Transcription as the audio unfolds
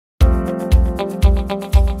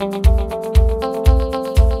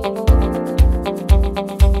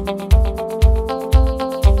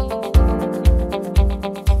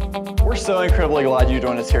so incredibly glad you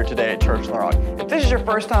joined us here today at Church on the Rock. If this is your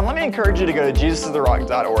first time, let me encourage you to go to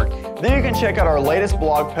jesusistherock.org. There you can check out our latest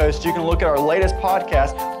blog post, you can look at our latest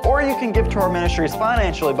podcast, or you can give to our ministries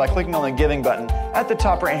financially by clicking on the giving button at the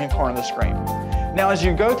top right-hand corner of the screen. Now, as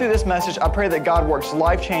you go through this message, I pray that God works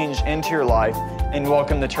life change into your life, and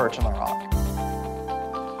welcome to Church on the Rock.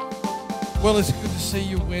 Well, it's good to see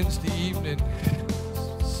you Wednesday evening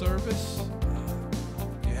service.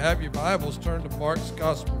 If you have your Bibles, turn to Mark's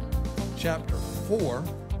Gospel, chapter 4.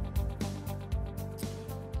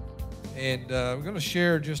 And I'm going to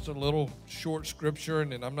share just a little short scripture,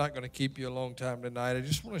 and then I'm not going to keep you a long time tonight. I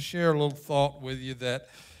just want to share a little thought with you that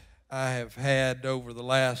I have had over the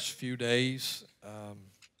last few days.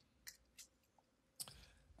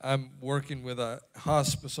 I'm working with a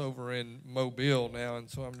hospice over in Mobile now, and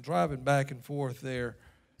so I'm driving back and forth there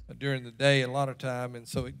during the day a lot of time, and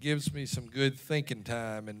so it gives me some good thinking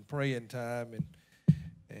time and praying time, and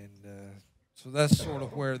so that's sort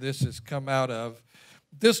of where this has come out of.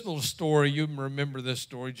 This little story, you remember this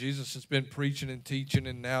story. Jesus has been preaching and teaching,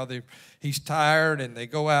 and now he's tired, and they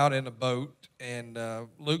go out in a boat. And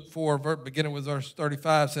Luke 4, beginning with verse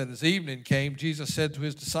 35, said, as evening came, Jesus said to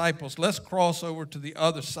his disciples, let's cross over to the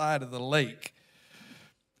other side of the lake.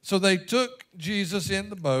 So they took Jesus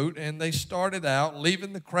in the boat, and they started out,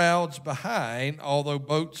 leaving the crowds behind, although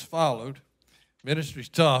boats followed. Ministry's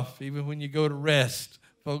tough. Even when you go to rest,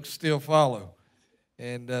 folks still follow.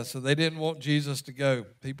 And so they didn't want Jesus to go.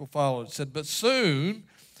 People followed. It said, but soon,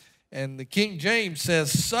 and the King James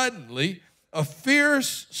says, suddenly, a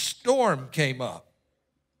fierce storm came up.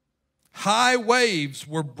 High waves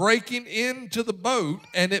were breaking into the boat,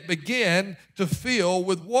 and it began to fill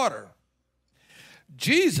with water.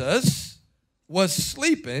 Jesus was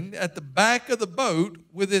sleeping at the back of the boat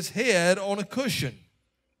with his head on a cushion.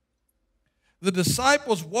 The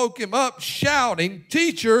disciples woke him up shouting,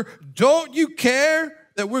 teacher, don't you care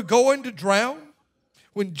that we're going to drown?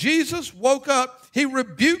 When Jesus woke up, he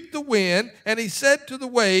rebuked the wind, and he said to the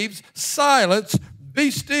waves, silence,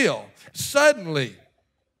 be still. Suddenly,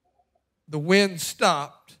 the wind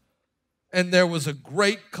stopped, and there was a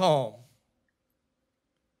great calm.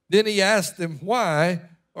 Then he asked them, why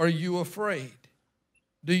are you afraid?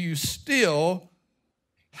 Do you still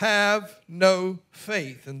have no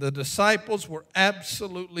faith? And the disciples were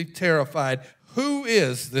absolutely terrified. Who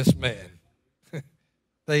is this man?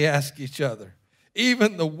 They asked each other.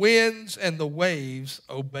 Even the winds and the waves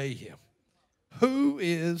obey him. Who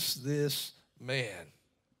is this man?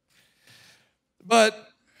 But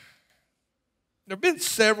there have been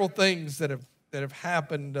several things that have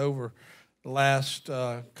happened over the last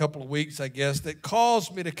couple of weeks, I guess, that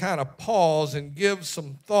caused me to kind of pause and give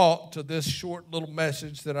some thought to this short little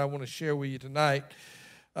message that I want to share with you tonight.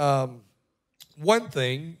 One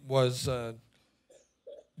thing was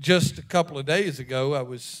just a couple of days ago, I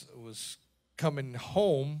was coming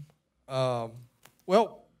home. The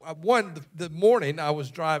morning I was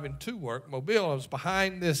driving to work, Mobile. I was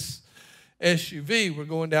behind this SUV. We're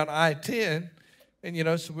going down I-10,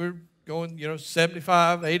 and, so we're going,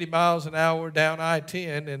 75, 80 miles an hour down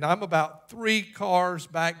I-10, and I'm about 3 cars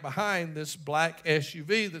back behind this black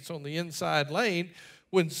SUV that's on the inside lane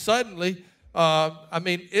when suddenly,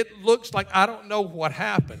 it looks like, I don't know what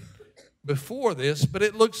happened before this, but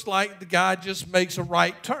it looks like the guy just makes a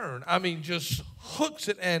right turn. Just hooks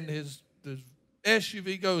it, and the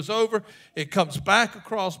SUV goes over. It comes back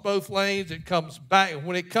across both lanes. It comes back, and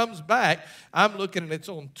when it comes back, I'm looking, and it's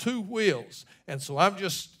on 2 wheels. And so I'm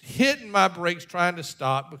just hitting my brakes trying to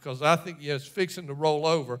stop because I think it's fixing to roll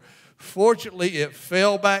over. Fortunately, it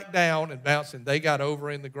fell back down and bounced, and they got over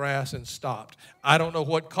in the grass and stopped. I don't know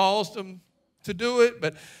what caused them to do it,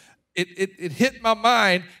 but it hit my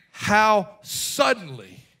mind how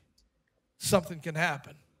suddenly something can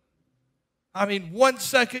happen. 1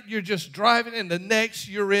 second you're just driving, and the next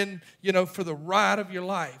you're in, for the ride of your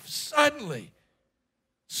life. Suddenly,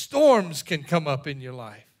 storms can come up in your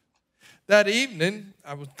life. That evening,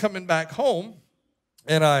 I was coming back home,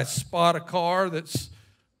 and I spot a car that's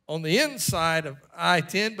on the inside of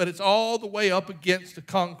I-10, but it's all the way up against the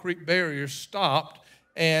concrete barrier, stopped,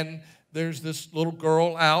 and there's this little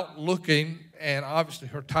girl out looking, and obviously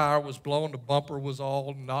her tire was blown. The bumper was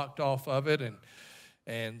all knocked off of it,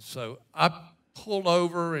 and so I pulled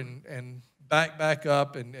over and back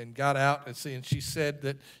up and got out and see. And she said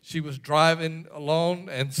that she was driving alone,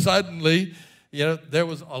 and suddenly, there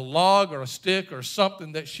was a log or a stick or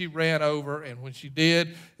something that she ran over, and when she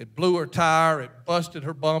did, it blew her tire, it busted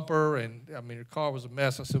her bumper, and her car was a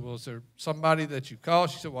mess. I said, well, is there somebody that you called?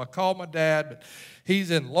 She said, well, I called my dad, but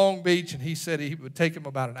he's in Long Beach, and he said he would take him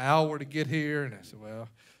about an hour to get here. And I said, well,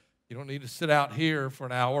 You don't need to sit out here for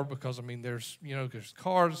an hour because, I mean, there's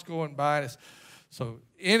cars going by. So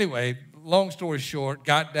anyway, long story short,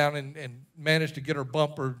 got down and managed to get her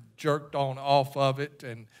bumper jerked on off of it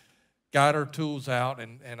and got her tools out.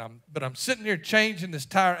 But I'm sitting here changing this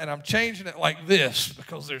tire, and I'm changing it like this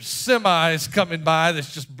because there's semis coming by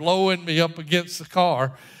that's just blowing me up against the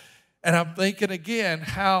car. And I'm thinking again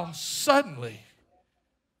how suddenly,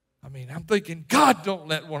 I'm thinking, God, don't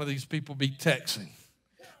let one of these people be texting.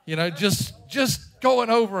 Just going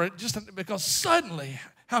over it, just because suddenly,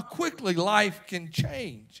 how quickly life can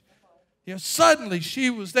change. Suddenly she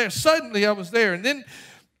was there. Suddenly I was there. And then,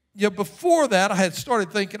 before that, I had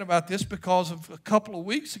started thinking about this because of a couple of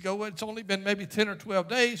weeks ago. It's only been maybe 10 or 12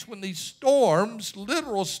 days when these storms,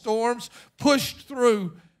 literal storms, pushed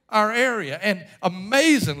through our area. And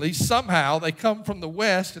amazingly, somehow, they come from the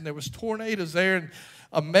west, and there was tornadoes there, and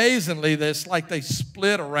amazingly, it's like they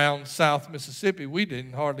split around South Mississippi. We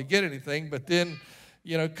didn't hardly get anything, but then,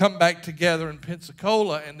 come back together in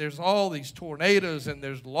Pensacola, and there's all these tornadoes, and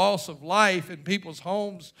there's loss of life, and people's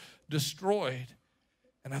homes destroyed.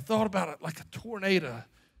 And I thought about it like a tornado.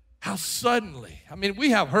 How suddenly.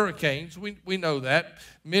 We have hurricanes. We know that.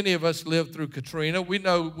 Many of us lived through Katrina. We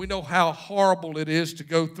know how horrible it is to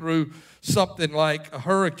go through something like a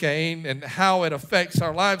hurricane and how it affects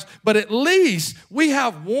our lives. But at least we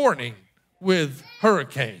have warning with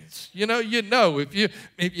hurricanes.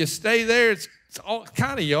 If you stay there, it's all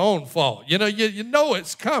kind of your own fault. You know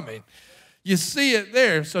it's coming. You see it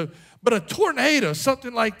there. But a tornado,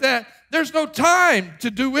 something like that, there's no time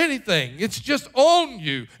to do anything. It's just on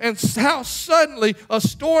you. And how suddenly a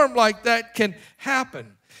storm like that can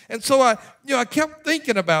happen. And so I kept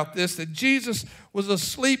thinking about this, that Jesus was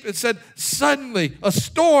asleep and said, suddenly a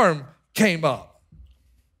storm came up.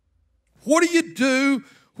 What do you do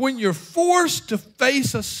when you're forced to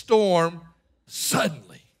face a storm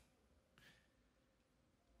suddenly?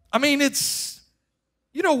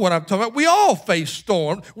 You know what I'm talking about. We all face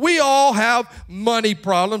storms. We all have money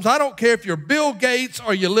problems. I don't care if you're Bill Gates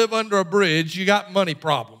or you live under a bridge, you got money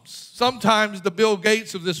problems. Sometimes the Bill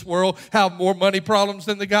Gates of this world have more money problems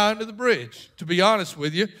than the guy under the bridge, to be honest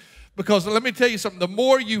with you. Because let me tell you something, the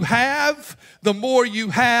more you have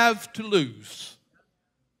to lose.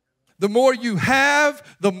 The more you have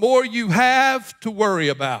to worry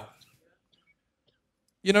about.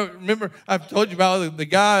 Remember, I've told you about the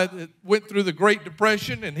guy that went through the Great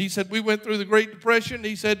Depression, and he said, we went through the Great Depression.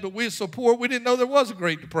 He said, but we're so poor, we didn't know there was a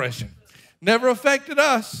Great Depression. Never affected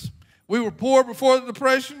us. We were poor before the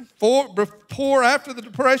Depression, poor after the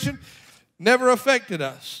Depression, never affected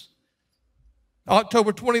us.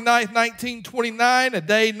 October 29th, 1929, a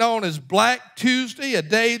day known as Black Tuesday, a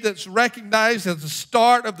day that's recognized as the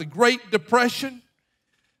start of the Great Depression.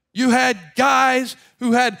 You had guys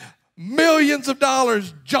who had millions of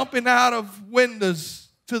dollars jumping out of windows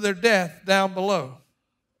to their death down below.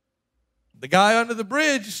 The guy under the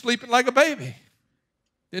bridge is sleeping like a baby.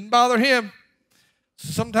 Didn't bother him.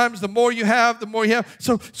 Sometimes the more you have, the more you have.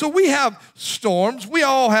 So we have storms. We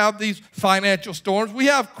all have these financial storms. We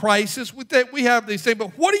have crisis. We have these things.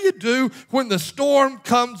 But what do you do when the storm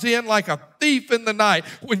comes in like a thief in the night?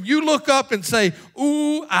 When you look up and say,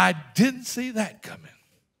 ooh, I didn't see that coming.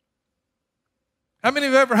 How many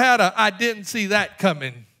have ever had a I didn't see that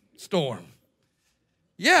coming storm?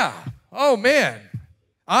 Yeah. Oh, man.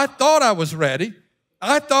 I thought I was ready.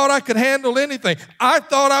 I thought I could handle anything. I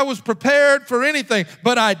thought I was prepared for anything,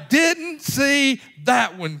 but I didn't see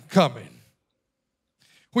that one coming.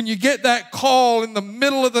 When you get that call in the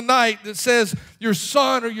middle of the night that says your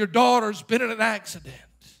son or your daughter's been in an accident,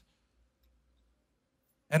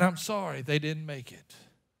 and I'm sorry they didn't make it.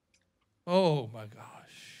 Oh, my gosh.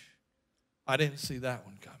 I didn't see that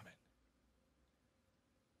one coming.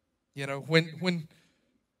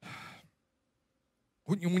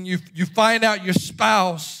 When you find out your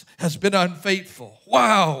spouse has been unfaithful,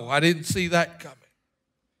 wow, I didn't see that coming.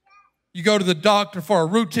 You go to the doctor for a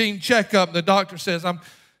routine checkup, and the doctor says, I'm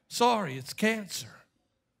sorry, it's cancer.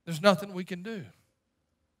 There's nothing we can do.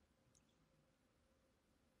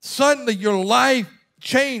 Suddenly your life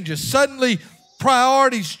changes. Suddenly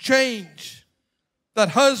priorities change. That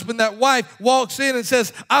husband, that wife walks in and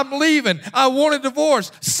says, I'm leaving. I want a divorce.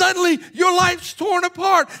 Suddenly, your life's torn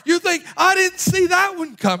apart. You think, I didn't see that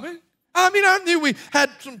one coming. I knew we had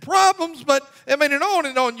some problems, but, and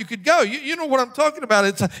on you could go. You know what I'm talking about.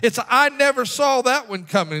 It's a I never saw that one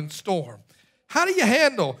coming storm. How do you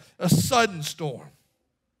handle a sudden storm?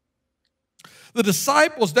 The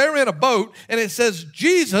disciples, they're in a boat, and it says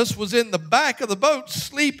Jesus was in the back of the boat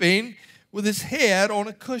sleeping with his head on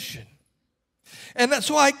a cushion. And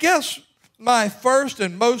so I guess my first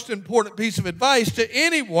and most important piece of advice to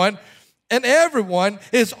anyone and everyone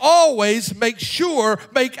is always make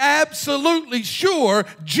absolutely sure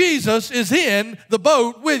Jesus is in the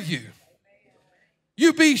boat with you.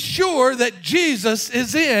 You be sure that Jesus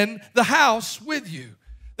is in the house with you,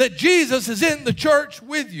 that Jesus is in the church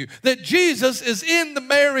with you, that Jesus is in the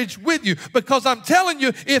marriage with you. Because I'm telling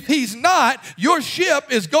you, if he's not, your ship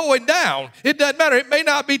is going down. It doesn't matter. It may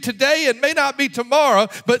not be today, it may not be tomorrow,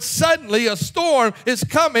 but suddenly a storm is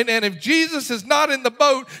coming, and if Jesus is not in the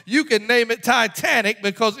boat, you can name it Titanic,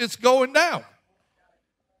 because it's going down.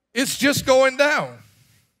 It's just going down.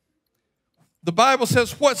 The Bible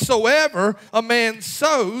says, whatsoever a man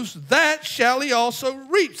sows, that shall he also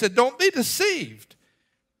reap. So don't be deceived.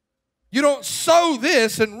 You don't sow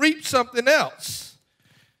this and reap something else.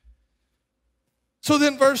 So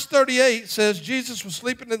then verse 38 says, Jesus was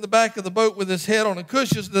sleeping in the back of the boat with his head on the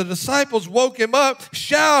cushions. The disciples woke him up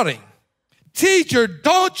shouting, "Teacher,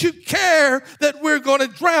 don't you care that we're going to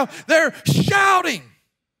drown?" They're shouting.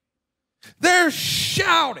 They're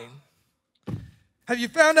shouting. Have you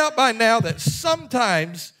found out by now that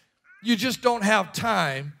sometimes you just don't have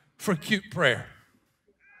time for cute prayer?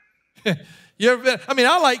 You ever been? I mean,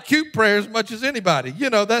 I like cute prayer as much as anybody. You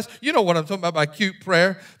know what I'm talking about by cute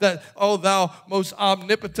prayer. That, oh, thou most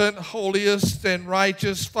omnipotent, holiest, and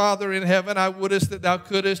righteous Father in heaven, I wouldest that thou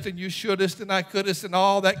couldest, and you shouldest, and I couldest, and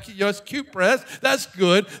all that. It's cute prayer. That's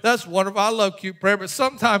good. That's wonderful. I love cute prayer. But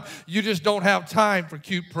sometimes you just don't have time for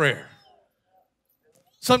cute prayer.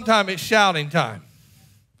 Sometimes it's shouting time.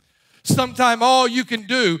 Sometimes all you can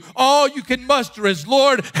do, all you can muster is,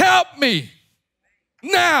 Lord, help me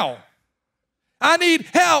now. I need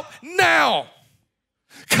help now.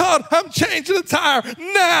 God, I'm changing the tire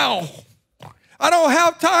now. I don't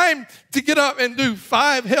have time to get up and do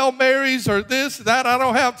 5 Hail Marys or this, that. I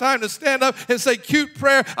don't have time to stand up and say cute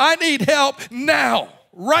prayer. I need help now,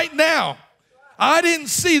 right now. I didn't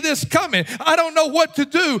see this coming. I don't know what to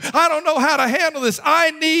do. I don't know how to handle this. I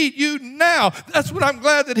need you now. That's what I'm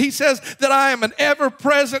glad that he says, that I am an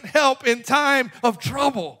ever-present help in time of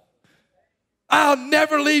trouble. I'll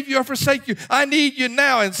never leave you or forsake you. I need you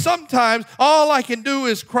now. And sometimes all I can do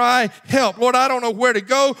is cry, help. Lord, I don't know where to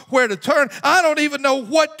go, where to turn. I don't even know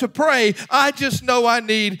what to pray. I just know I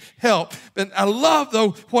need help. And I love,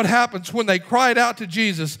 though, what happens when they cried out to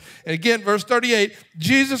Jesus. And again, verse 38,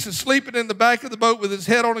 Jesus is sleeping in the back of the boat with his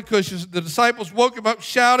head on the cushions. The disciples woke him up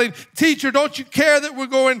shouting, "Teacher, don't you care that we're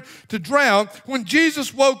going to drown?" When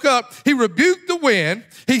Jesus woke up, he rebuked the wind.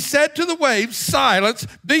 He said to the waves, "Silence,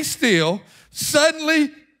 be still."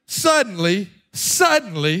 Suddenly,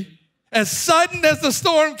 as sudden as the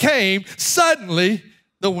storm came, suddenly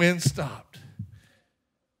the wind stopped.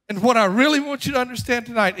 And what I really want you to understand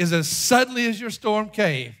tonight is, as suddenly as your storm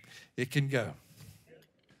came, it can go.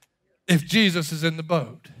 If Jesus is in the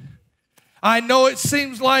boat. I know it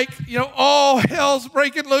seems like, all hell's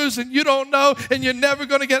breaking loose and you don't know and you're never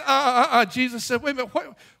going to get, Jesus said, wait a minute,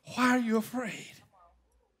 why are you afraid?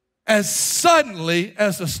 As suddenly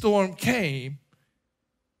as the storm came,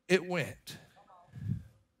 it went.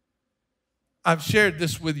 I've shared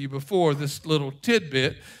this with you before, this little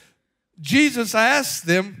tidbit. Jesus asked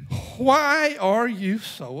them, "Why are you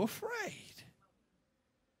so afraid?"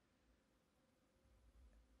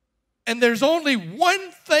 And there's only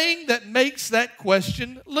one thing that makes that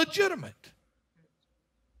question legitimate.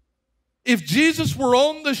 If Jesus were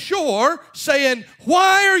on the shore saying,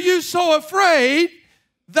 "Why are you so afraid?"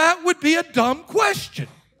 that would be a dumb question.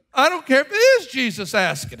 I don't care if it is Jesus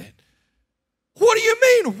asking it. What do you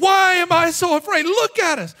mean? Why am I so afraid? Look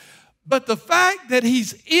at us. But the fact that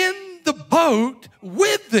he's in the boat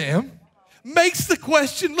with them makes the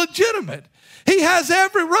question legitimate. He has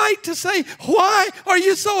every right to say, "Why are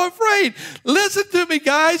you so afraid?" Listen to me,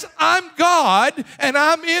 guys. I'm God, and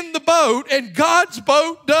I'm in the boat, and God's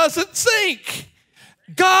boat doesn't sink.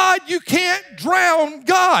 God, you can't drown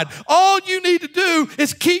God. All you need to do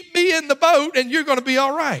is keep me in the boat and you're going to be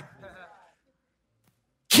all right.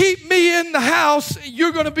 Keep me in the house,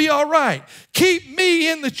 you're going to be all right. Keep me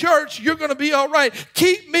in the church, you're going to be all right.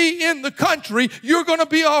 Keep me in the country, you're going to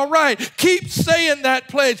be all right. Keep saying that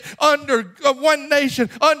pledge under one nation,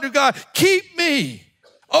 under God. Keep me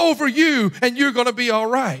over you and you're going to be all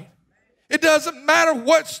right. It doesn't matter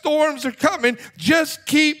what storms are coming, just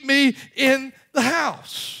keep me in the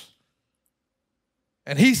house.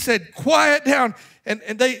 And he said, "Quiet down." And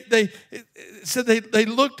they said they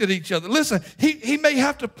looked at each other. Listen, he may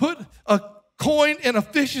have to put a coin in a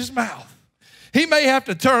fish's mouth. He may have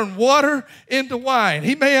to turn water into wine.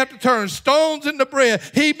 He may have to turn stones into bread.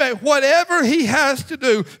 Whatever he has to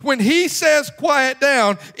do. When he says quiet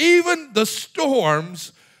down, even the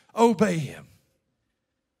storms obey him.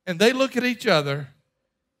 And they look at each other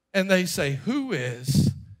and they say, who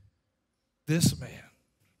is this man?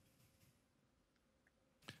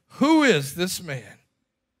 Who is this man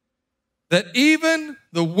that even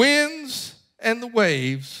the winds and the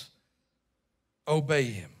waves obey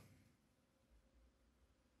him?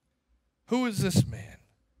 Who is this man?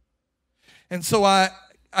 And so I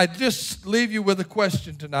just leave you with a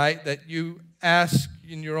question tonight that you ask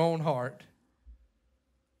in your own heart.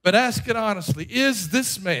 But ask it honestly. Is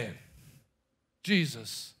this man,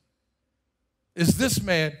 Jesus, is this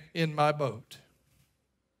man in my boat?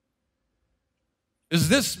 Is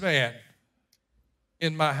this man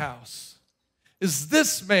in my house? Is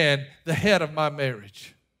this man the head of my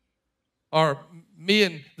marriage? Or me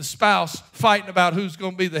and the spouse fighting about who's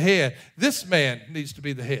going to be the head? This man needs to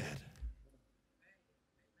be the head.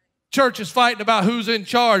 Church is fighting about who's in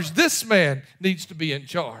charge. This man needs to be in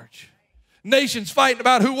charge. Nations fighting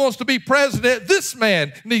about who wants to be president. This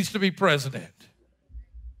man needs to be president.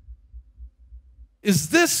 Is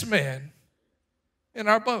this man in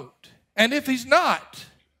our boat? And if he's not,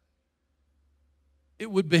 it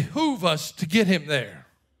would behoove us to get him there.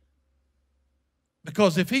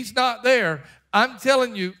 Because if he's not there, I'm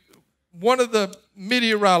telling you, one of the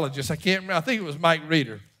meteorologists, I can't remember, I think it was Mike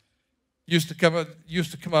Reeder, used to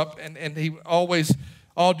come up and he always,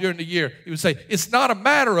 all during the year, he would say, it's not a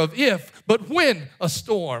matter of if, but when a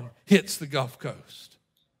storm hits the Gulf Coast.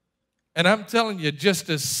 And I'm telling you, just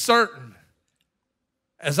as certain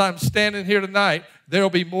as I'm standing here tonight, there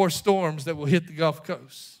will be more storms that will hit the Gulf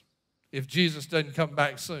Coast if Jesus doesn't come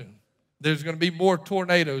back soon. There's going to be more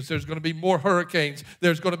tornadoes. There's going to be more hurricanes.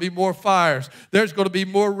 There's going to be more fires. There's going to be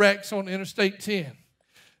more wrecks on Interstate 10.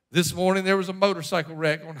 This morning there was a motorcycle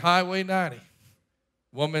wreck on Highway 90.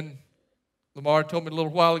 Woman, Lamar told me a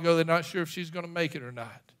little while ago, they're not sure if she's going to make it or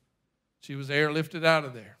not. She was airlifted out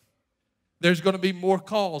of there. There's going to be more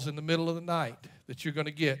calls in the middle of the night that you're going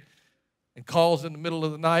to get. And calls in the middle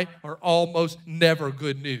of the night are almost never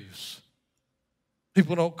good news.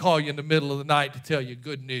 People don't call you in the middle of the night to tell you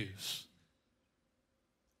good news.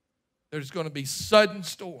 There's going to be sudden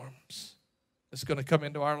storms that's going to come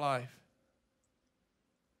into our life.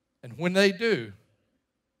 And when they do,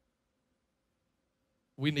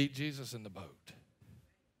 we need Jesus in the boat.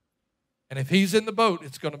 And if he's in the boat,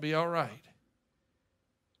 it's going to be all right.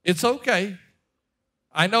 It's okay.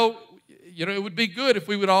 I know, it would be good if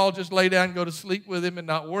we would all just lay down and go to sleep with him and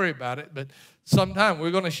not worry about it. But sometime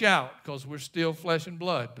we're going to shout because we're still flesh and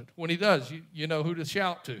blood. But when he does, you know who to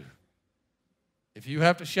shout to. If you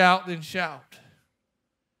have to shout, then shout.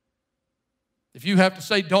 If you have to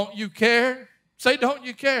say, don't you care? Say, don't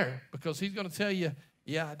you care? Because he's going to tell you,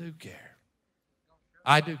 yeah, I do care.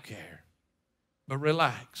 I do care. But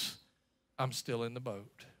relax. I'm still in the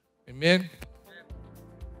boat. Amen?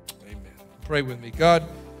 Amen. Pray with me. God,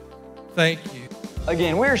 thank you.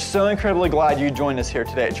 Again, we are so incredibly glad you joined us here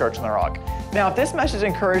today at Church on the Rock. Now, if this message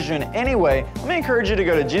encouraged you in any way, let me encourage you to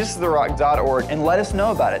go to jesustherock.org and let us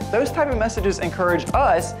know about it. Those type of messages encourage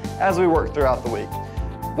us as we work throughout the week.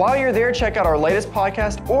 While you're there, check out our latest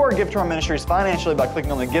podcast or give to our ministries financially by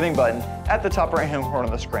clicking on the giving button at the top right-hand corner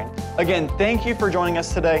of the screen. Again, thank you for joining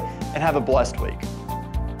us today and have a blessed week.